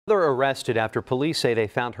Mother arrested after police say they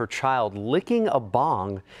found her child licking a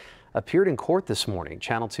bong appeared in court this morning.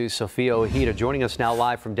 Channel 2's Sophia Ojeda joining us now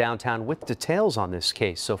live from downtown with details on this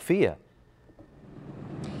case. Sophia.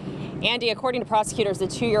 Andy, according to prosecutors, the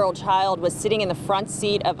 2-year-old child was sitting in the front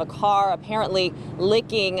seat of a car, apparently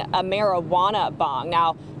licking a marijuana bong.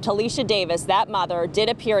 Now, Talisha Davis, that mother, did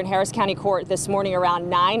appear in Harris County Court this morning around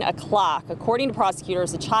 9 o'clock. According to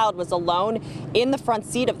prosecutors, the child was alone in the front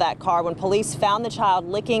seat of that car when police found the child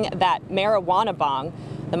licking that marijuana bong.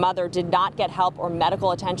 The mother did not get help or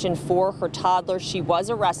medical attention for her toddler. She was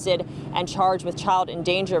arrested and charged with child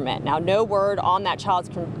endangerment. Now, no word on that child's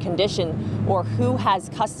condition or who has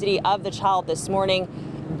custody of the child this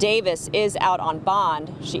morning. Davis is out on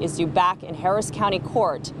bond. She is due back in Harris County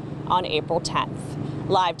Court on April 10th.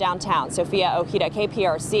 Live downtown, Sophia Ojeda,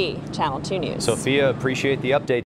 KPRC, Channel 2 News. Sophia, appreciate the update.